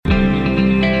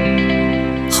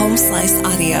Home Slice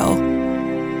Audio.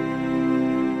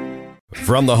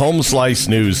 From the Home Slice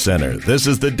News Center, this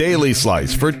is the Daily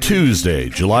Slice for Tuesday,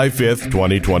 July 5th,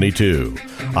 2022.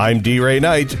 I'm D-Ray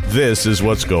Knight. This is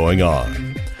what's going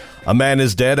on. A man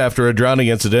is dead after a drowning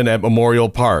incident at Memorial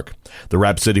Park. The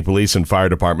Rapid City Police and Fire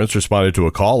Departments responded to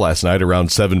a call last night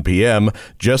around 7 p.m.,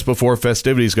 just before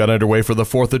festivities got underway for the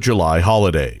 4th of July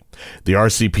holiday. The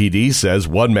RCPD says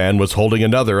one man was holding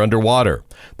another underwater.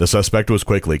 The suspect was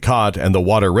quickly caught, and the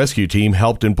water rescue team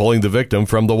helped in pulling the victim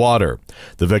from the water.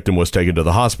 The victim was taken to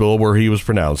the hospital where he was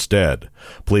pronounced dead.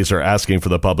 Police are asking for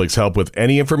the public's help with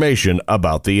any information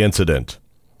about the incident.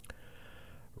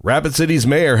 Rapid City's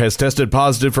mayor has tested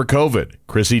positive for COVID.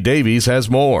 Chrissy Davies has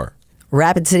more.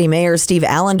 Rapid City Mayor Steve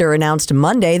Allender announced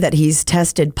Monday that he's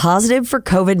tested positive for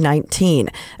COVID-19.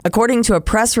 According to a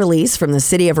press release from the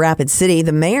city of Rapid City,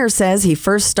 the mayor says he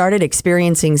first started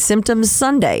experiencing symptoms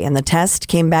Sunday and the test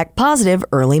came back positive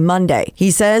early Monday.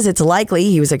 He says it's likely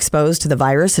he was exposed to the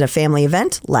virus at a family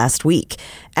event last week.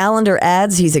 Allender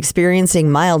adds he's experiencing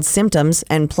mild symptoms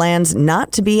and plans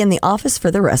not to be in the office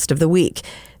for the rest of the week.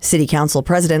 City Council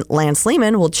President Lance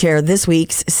Lehman will chair this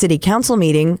week's City Council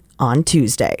meeting on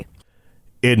Tuesday.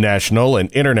 In national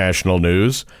and international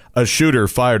news, a shooter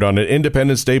fired on an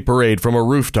Independence Day parade from a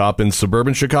rooftop in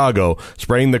suburban Chicago,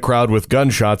 spraying the crowd with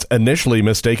gunshots initially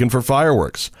mistaken for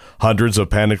fireworks. Hundreds of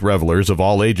panicked revelers of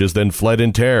all ages then fled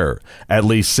in terror. At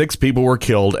least 6 people were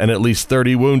killed and at least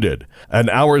 30 wounded. An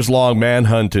hours-long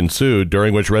manhunt ensued,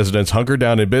 during which residents hunkered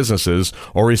down in businesses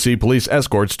or received police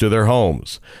escorts to their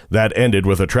homes. That ended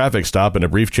with a traffic stop and a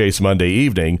brief chase Monday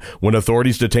evening when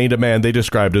authorities detained a man they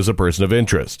described as a person of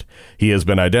interest. He has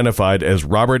been identified as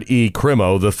Robert E.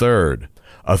 Crimo III.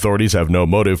 Authorities have no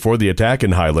motive for the attack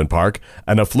in Highland Park,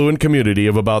 an affluent community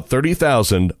of about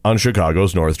 30,000 on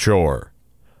Chicago's North Shore.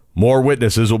 More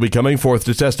witnesses will be coming forth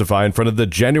to testify in front of the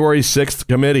January 6th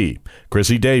committee.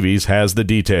 Chrissy Davies has the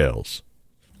details.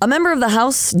 A member of the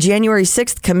House January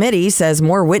 6th committee says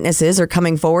more witnesses are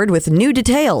coming forward with new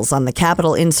details on the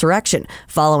Capitol insurrection,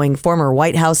 following former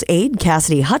White House aide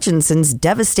Cassidy Hutchinson's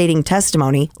devastating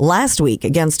testimony last week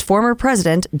against former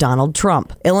President Donald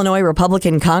Trump. Illinois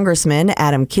Republican Congressman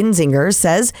Adam Kinzinger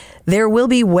says there will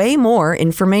be way more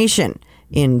information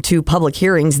in 2 public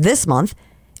hearings this month,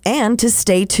 and to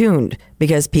stay tuned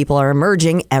because people are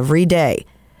emerging every day.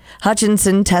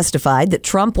 Hutchinson testified that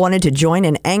Trump wanted to join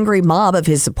an angry mob of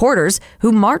his supporters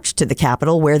who marched to the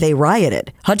Capitol where they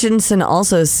rioted. Hutchinson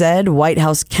also said White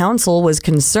House counsel was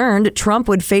concerned Trump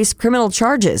would face criminal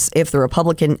charges if the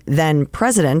Republican then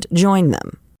president joined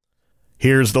them.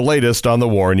 Here's the latest on the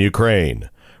war in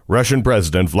Ukraine. Russian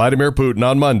President Vladimir Putin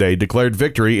on Monday declared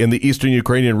victory in the eastern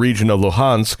Ukrainian region of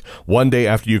Luhansk, one day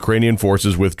after Ukrainian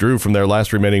forces withdrew from their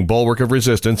last remaining bulwark of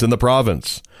resistance in the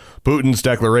province. Putin's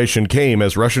declaration came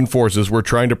as Russian forces were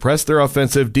trying to press their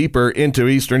offensive deeper into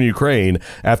eastern Ukraine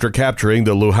after capturing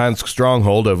the Luhansk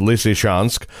stronghold of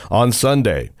Lysychansk on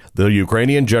Sunday. The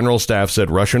Ukrainian General Staff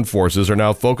said Russian forces are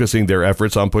now focusing their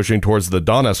efforts on pushing towards the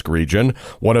Donetsk region,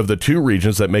 one of the 2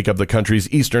 regions that make up the country's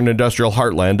eastern industrial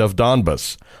heartland of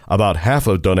Donbas. About half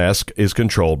of Donetsk is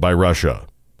controlled by Russia.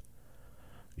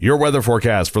 Your weather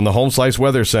forecast from the Home Slice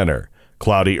Weather Center.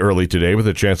 Cloudy early today with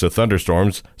a chance of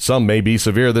thunderstorms. Some may be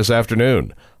severe this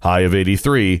afternoon. High of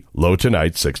 83, low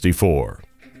tonight 64.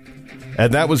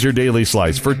 And that was your Daily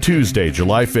Slice for Tuesday,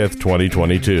 July 5th,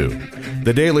 2022.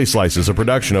 The Daily Slice is a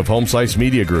production of Home Slice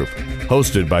Media Group,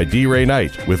 hosted by D-Ray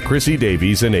Knight with Chrissy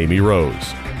Davies and Amy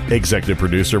Rose. Executive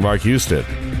producer Mark Houston.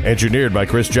 Engineered by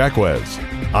Chris Jacquez.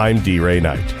 I'm D-Ray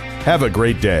Knight. Have a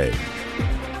great day.